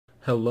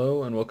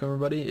Hello and welcome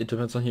everybody, it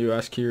depends on who you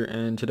ask here,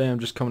 and today I'm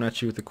just coming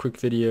at you with a quick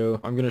video.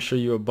 I'm going to show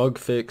you a bug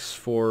fix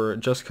for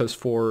Just Cause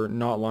 4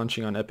 not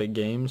launching on Epic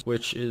Games,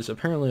 which is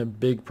apparently a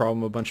big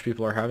problem a bunch of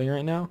people are having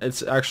right now.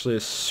 It's actually a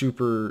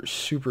super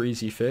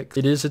easy fix.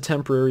 It is a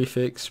temporary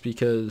fix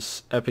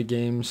because Epic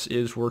Games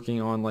is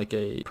working on like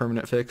a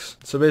permanent fix.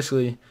 So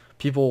basically,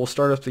 people will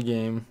start up the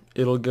game,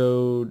 it'll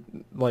go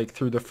like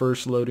through the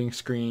first loading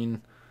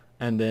screen,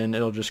 and then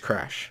it'll just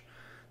crash.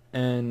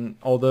 And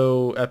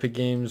although Epic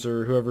Games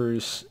or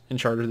whoever's in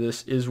charge of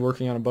this is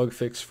working on a bug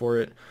fix for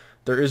it,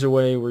 there is a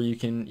way where you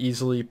can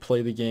easily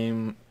play the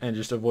game and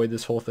just avoid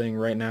this whole thing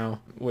right now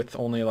with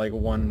only like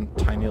one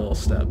tiny little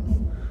step.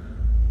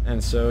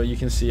 And so you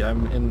can see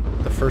I'm in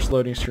the first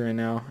loading screen right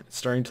now. It's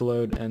starting to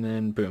load and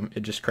then boom,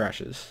 it just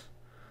crashes.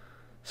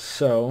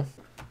 So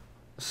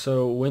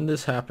when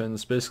this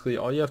happens, basically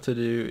all you have to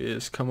do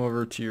is come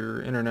over to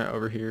your internet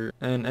over here,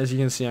 and as you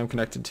can see I'm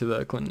connected to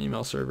the Clinton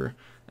email server,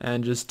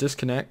 and just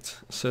disconnect.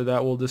 So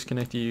that will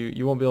disconnect you.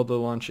 You won't be able to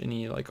launch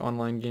any like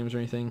online games or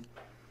anything,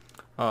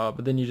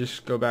 but then you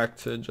just go back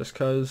to Just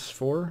Cause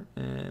 4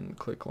 and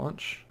click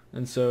launch.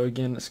 And so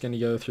again, it's going to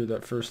go through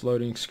that first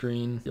loading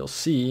screen. You'll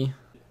see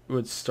it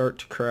would start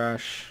to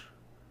crash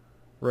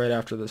right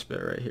after this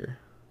bit right here.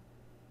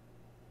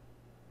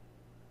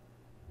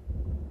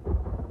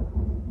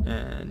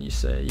 And you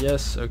say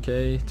yes,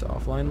 okay, to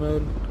offline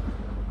mode,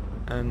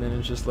 and then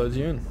it just loads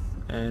you in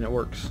and it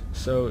works.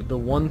 So the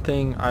one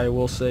thing I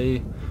will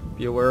say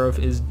be aware of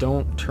is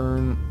don't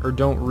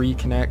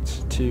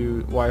reconnect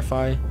to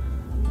Wi-Fi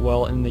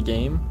while in the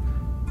game,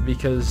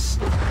 because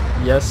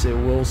yes, it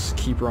will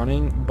keep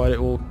running, but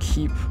it will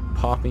keep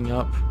popping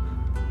up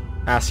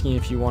asking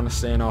if you want to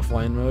stay in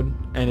offline mode,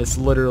 and it's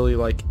literally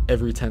like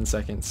every 10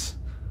 seconds,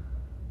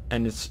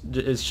 and it's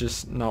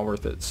just not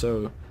worth it.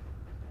 So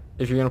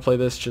if you're going to play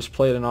this, just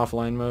play it in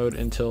offline mode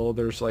until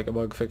there's like a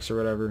bug fix or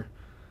whatever.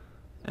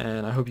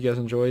 And I hope you guys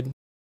enjoyed.